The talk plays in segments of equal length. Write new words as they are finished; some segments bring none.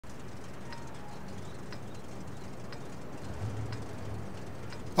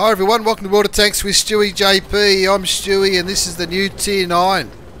Hi everyone, welcome to Water Tanks with stewiejp. I'm Stewie and this is the new Tier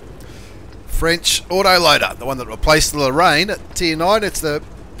 9 French autoloader, the one that replaced the Lorraine at Tier 9. It's the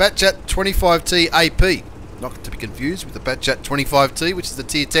Batchat 25t AP, not to be confused with the Batchat 25t, which is the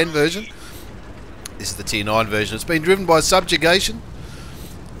Tier 10 version. This is the Tier 9 version. It's been driven by Subjugation,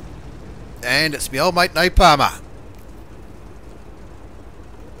 and it's my old mate Napalmer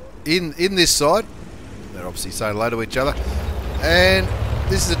in this side. They're obviously saying hello to each other, and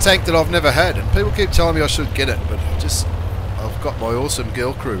this is a tank that I've never had, and people keep telling me I should get it, but I've got my awesome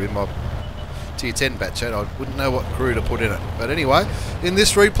girl crew in my Tier 10 Batchat. I wouldn't know what crew to put in it. But anyway, in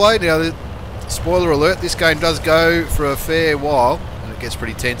this replay, now, spoiler alert, this game does go for a fair while, and it gets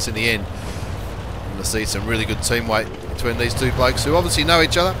pretty tense in the end. I'm going to see some really good teamwork between these two blokes who obviously know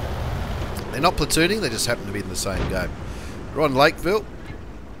each other. They're not platooning, they just happen to be in the same game. We're on Lakeville.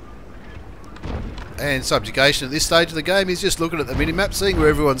 And Subjugation at this stage of the game is just looking at the minimap, seeing where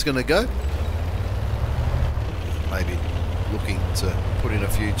everyone's going to go. Maybe looking to put in a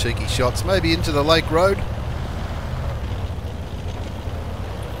few cheeky shots, maybe into the Lake Road.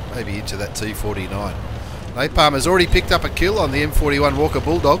 Maybe into that T49. Napalmer's already picked up a kill on the M41 Walker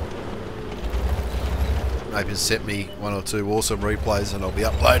Bulldog. Napa's sent me one or two awesome replays and I'll be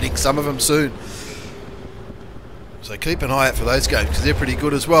uploading some of them soon. So keep an eye out for those games because they're pretty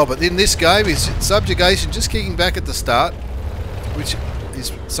good as well. But in this game is Subjugation just kicking back at the start, which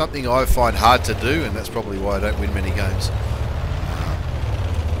is something I find hard to do, and that's probably why I don't win many games.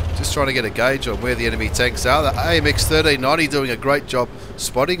 Just trying to get a gauge on where the enemy tanks are. The AMX 1390 doing a great job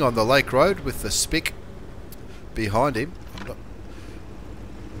spotting on the Lake Road with the spic behind him.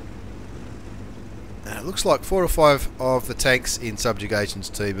 And it looks like 4 or 5 of the tanks in Subjugation's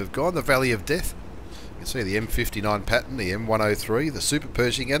team have gone the Valley of Death. You can see the M59 Patton, the M103, the Super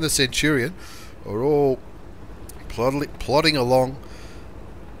Pershing and the Centurion are all plodding along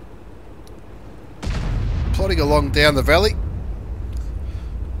down the valley.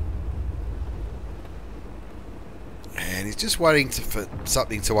 And he's just waiting for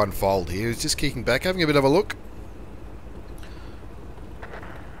something to unfold here. He's just kicking back, having a bit of a look.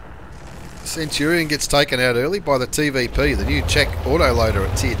 The Centurion gets taken out early by the TVP, the new Czech autoloader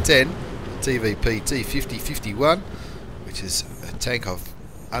at Tier 10. TVP T5051, which is a tank I've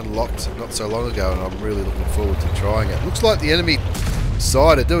unlocked not so long ago, and I'm really looking forward to trying it. Looks like the enemy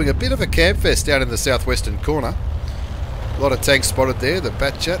side are doing a bit of a camp fest down in the southwestern corner. A lot of tanks spotted there, the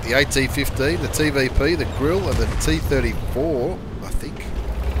Batchat, the AT-15, the TVP, the Grill and the T-34, I think.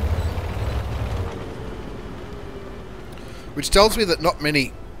 Which tells me that not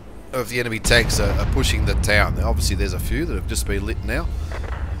many of the enemy tanks are pushing the town. Now, obviously there's a few that have just been lit now.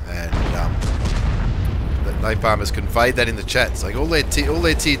 And that Napalmer's conveyed that in the chat. So all their tier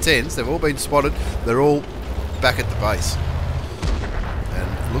 10s, they've all been spotted. They're all back at the base. And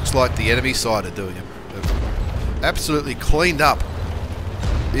it looks like the enemy side are doing it. They've absolutely cleaned up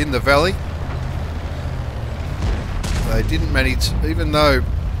in the valley. They didn't manage, even though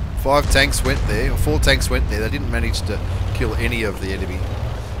 5 tanks went there, or 4 tanks went there, they didn't manage to kill any of the enemy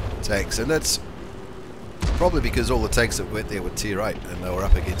tanks. And that's probably because all the tanks that went there were Tier 8 and they were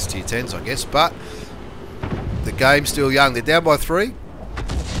up against Tier 10s, I guess. But the game's still young. They're down by 3.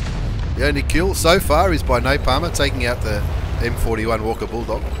 The only kill so far is by Napalmer, taking out the M41 Walker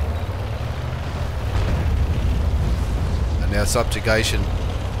Bulldog. And now Subjugation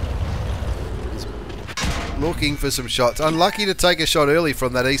is looking for some shots. Unlucky to take a shot early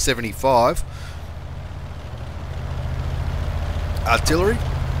from that E75. Artillery.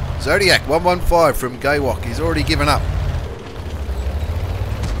 Zodiac 115 from Gaywalk. He's already given up.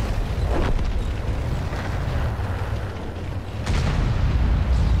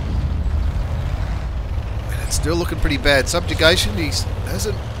 And it's still looking pretty bad. Subjugation, he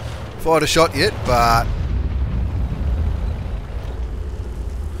hasn't fired a shot yet, but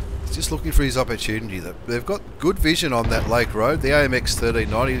he's just looking for his opportunity. They've got good vision on that Lake Road. The AMX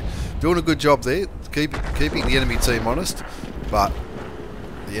 1390 doing a good job there, keeping the enemy team honest, but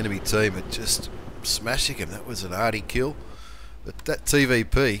the enemy team are just smashing him. That was an arty kill. But that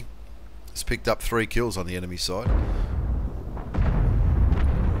TVP has picked up 3 kills on the enemy side.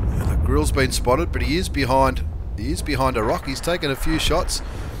 And the Grill's been spotted, but he is behind a rock. He's taken a few shots.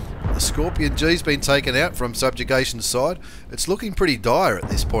 The Scorpion G's been taken out from Subjugation's side. It's looking pretty dire at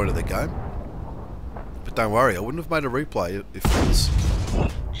this point of the game. But don't worry, I wouldn't have made a replay if it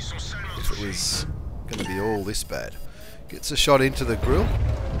was going to be all this bad. Gets a shot into the Grill.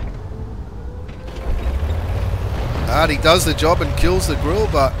 He does the job and kills the Grill,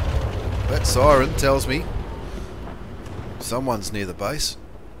 but that siren tells me someone's near the base.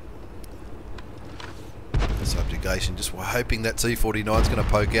 Subjugation, just hoping that T-49's going to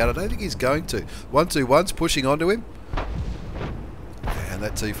poke out. I don't think he's going to. 121's pushing onto him. And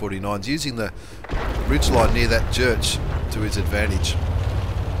that T-49's using the ridgeline near that church to his advantage.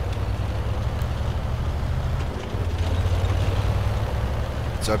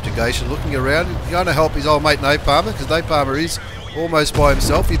 Subjugation looking around, going to help his old mate Napalmer, because Napalmer is almost by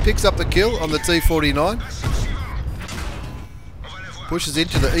himself. He picks up the kill on the T-49. Pushes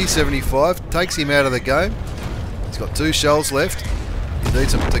into the E-75, takes him out of the game. He's got 2 shells left. He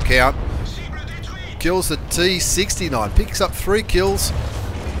needs them to count. Kills the T-69, picks up 3 kills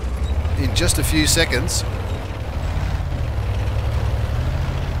in just a few seconds.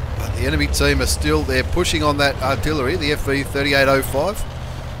 But the enemy team are still there pushing on that artillery, the FV-3805.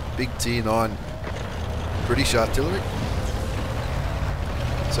 Big Tier 9 British artillery.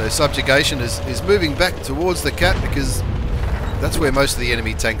 So Subjugation is moving back towards the cap because that's where most of the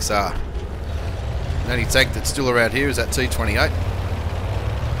enemy tanks are. The only tank that's still around here is that T-28.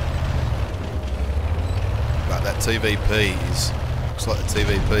 But that TVP looks like the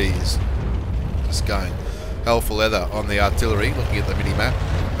TVP is just going hell for leather on the artillery, looking at the mini-map.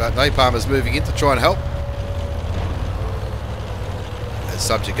 But Napalmer's moving in to try and help. As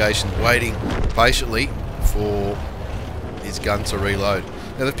Subjugation waiting patiently for his gun to reload.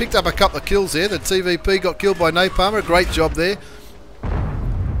 Now they've picked up a couple of kills there. The TVP got killed by Napalmer. Great job there.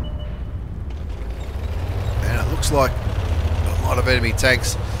 And it looks like a lot of enemy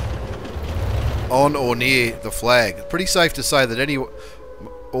tanks on or near the flag. Pretty safe to say that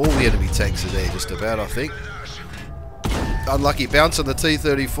all the enemy tanks are there just about, I think. Unlucky bounce on the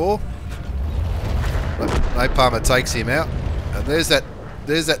T-34. But Napalmer takes him out. And there's that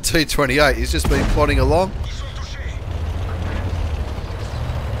T-28. He's just been plodding along.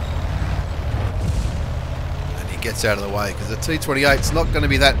 Gets out of the way because the T-28's not going to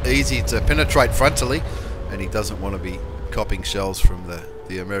be that easy to penetrate frontally, and he doesn't want to be copping shells from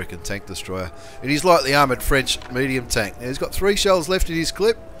the American tank destroyer. It is lightly armoured French medium tank. Now he's got 3 shells left in his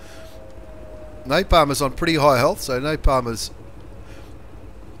clip. Napalmer's on pretty high health, so Napalmer's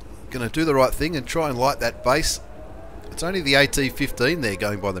going to do the right thing and try and light that base. It's only the AT-15 there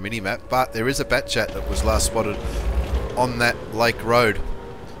going by the minimap, but there is a Batchat that was last spotted on that Lake Road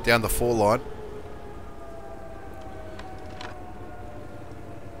down the 4 line.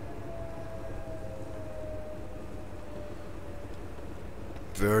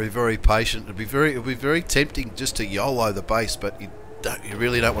 Very, very patient. It'd be very tempting just to YOLO the base, but you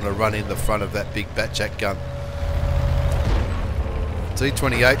really don't want to run in the front of that big Batchat gun.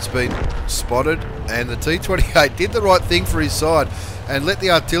 T-28's been spotted, and the T-28 did the right thing for his side and let the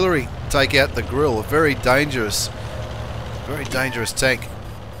artillery take out the grill. A very dangerous tank,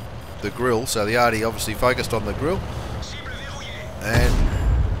 the grill. So the RD obviously focused on the grill, and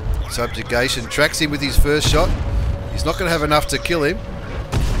Subjugation tracks him with his first shot. He's not going to have enough to kill him.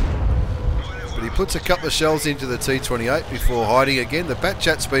 But he puts a couple of shells into the T-28 before hiding again. The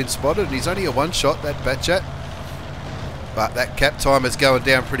Batchat's been spotted, and he's only a 1-shot, that Batchat. But that cap timer's going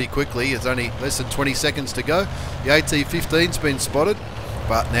down pretty quickly. It's only less than 20 seconds to go. The AT-15's been spotted,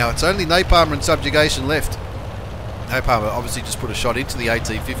 but now it's only Napalmer and Subjugation left. Napalmer obviously just put a shot into the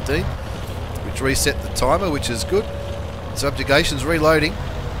AT-15, which reset the timer, which is good. Subjugation's reloading.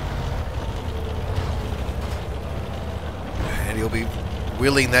 And he'll be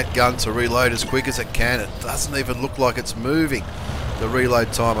willing that gun to reload as quick as it can. It doesn't even look like it's moving, the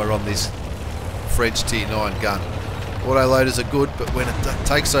reload timer on this French Tier 9 gun. Autoloaders are good, but when it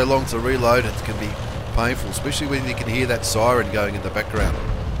takes so long to reload, it can be painful, especially when you can hear that siren going in the background.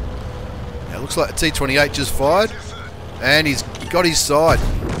 Now it looks like the T-28 just fired, and he's got his side,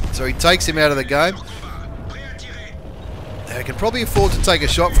 so he takes him out of the game. Now he can probably afford to take a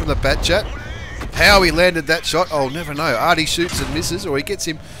shot from the Batchat. How he landed that shot, I'll never know. Artie shoots and misses, or he gets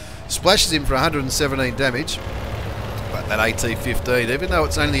him, splashes him for 117 damage. But that AT-15, even though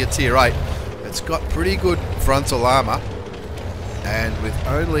it's only a Tier 8, it's got pretty good frontal armour. And with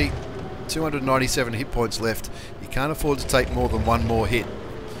only 297 hit points left, you can't afford to take more than one more hit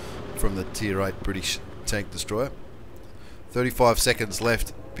from the Tier 8 British tank destroyer. 35 seconds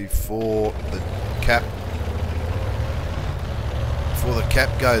left before the cap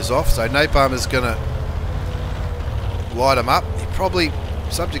goes off, so Napalmer's going to light him up.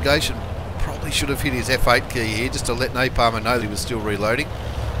 Subjugation probably should have hit his F8 key here just to let Napalmer know he was still reloading.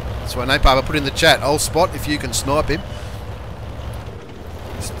 That's why Napalmer put in the chat, "I'll spot if you can snipe him."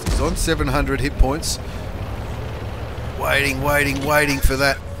 He's on 700 hit points. Waiting for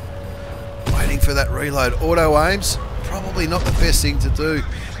that. Waiting for that reload. Auto aims, probably not the best thing to do.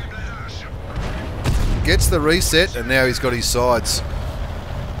 Gets the reset, and now he's got his sides.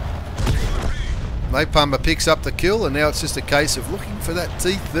 Napalmer picks up the kill, and now it's just a case of looking for that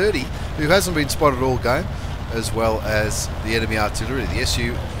T-30, who hasn't been spotted all game, as well as the enemy artillery, the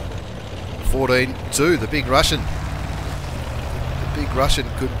Su-14-2, the big Russian. The big Russian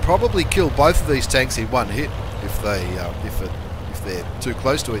could probably kill both of these tanks in one hit if they're too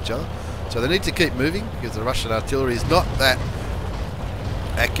close to each other. So they need to keep moving because the Russian artillery is not that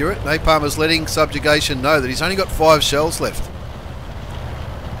accurate. Napalmer's letting Subjugation know that he's only got 5 shells left.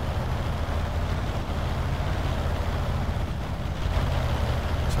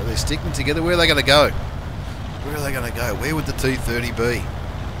 So they're sticking together. Where are they going to go? Where are they going to go? Where would the T-30 be?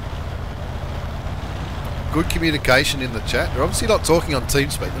 Good communication in the chat. They're obviously not talking on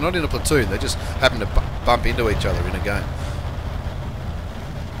TeamSpeak. They're not in a platoon. They just happen to bump into each other in a game.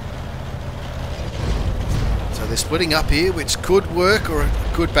 So they're splitting up here, which could work or it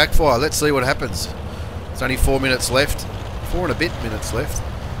could backfire. Let's see what happens. It's only 4 minutes left. 4 and a bit minutes left.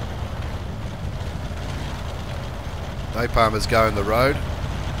 Napalmer's going the road.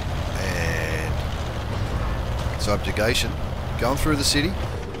 And Subjugation going through the city.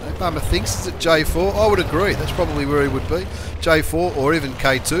 Napalmer thinks it's at J4. I would agree. That's probably where he would be. J4 or even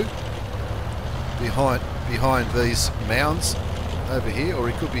K2. Behind these mounds over here, or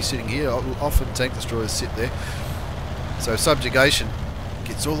he could be sitting here. Often tank destroyers sit there. So Subjugation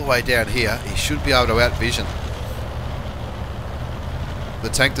gets all the way down here. He should be able to outvision the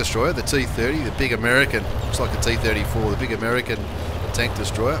tank destroyer, the T-30, the big American. Looks like a T-34, the big American tank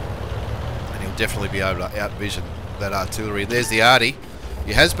destroyer, and he'll definitely be able to outvision that artillery. And there's the arty.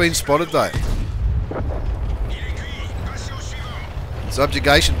 He has been spotted though.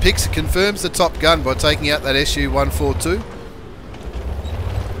 Subjugation confirms the top gun by taking out that Su-142.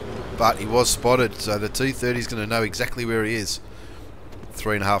 But he was spotted, so the T-30 is going to know exactly where he is.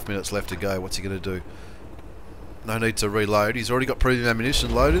 3.5 minutes left to go. What's he going to do? No need to reload. He's already got premium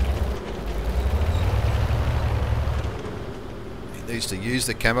ammunition loaded. He needs to use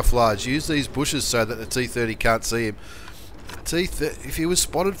the camouflage. Use these bushes so that the T-30 can't see him. If he was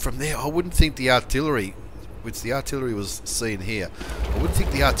spotted from there, I wouldn't think the artillery, which the artillery was seen here, I wouldn't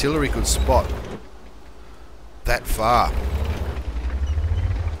think the artillery could spot that far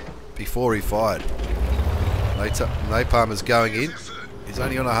before he fired. Napalmer's going in. He's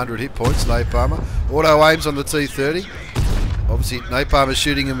only on 100 hit points, Napalmer. Auto aims on the T-30. Obviously, Napalmer's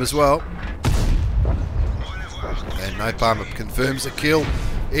shooting him as well. And Napalmer confirms the kill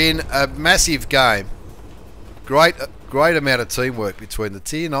in a massive game. Great amount of teamwork between the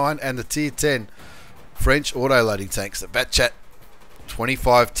Tier 9 and the Tier 10 French auto-loading tanks. The Batchat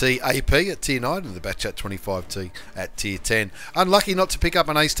 25t AP at Tier 9 and the Batchat 25t at Tier 10. Unlucky not to pick up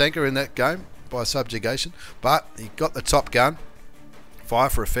an ace tanker in that game by Subjugation, but he got the top gun. Fire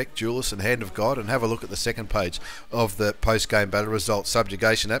for Effect, Duelist and Hand of God, and have a look at the second page of the post-game battle results.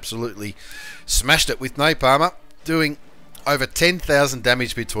 Subjugation absolutely smashed it with Napalmer, doing over 10,000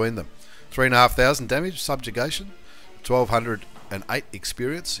 damage between them. 3,500 damage, Subjugation, 1,208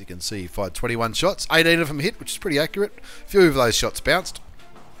 experience. You can see he fired 21 shots, 18 of them hit, which is pretty accurate. A few of those shots bounced.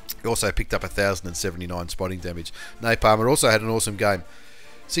 He also picked up 1,079 spotting damage. Napalmer also had an awesome game.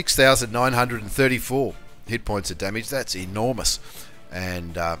 6,934 hit points of damage. That's enormous.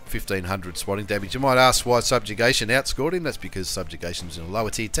 And 1,500 spotting damage. You might ask why Subjugation outscored him. That's because Subjugation's in a lower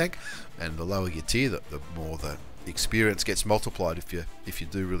tier tank, and the lower your tier, the more the experience gets multiplied if you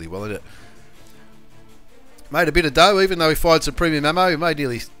do really well in it. Made a bit of dough, even though he fired some premium ammo. He made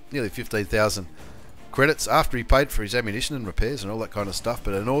nearly 15,000 credits after he paid for his ammunition and repairs and all that kind of stuff.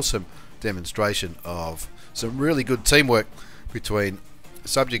 But an awesome demonstration of some really good teamwork between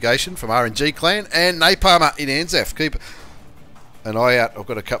Subjugation from RNG Clan and Napalmer in ANZAF. Keep an eye out. I've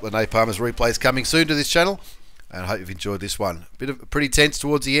got a couple of Napalmer's replays coming soon to this channel, and I hope you've enjoyed this one. Pretty tense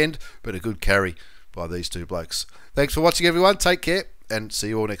towards the end, but a good carry by these two blokes. Thanks for watching, everyone. Take care, and see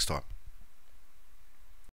you all next time.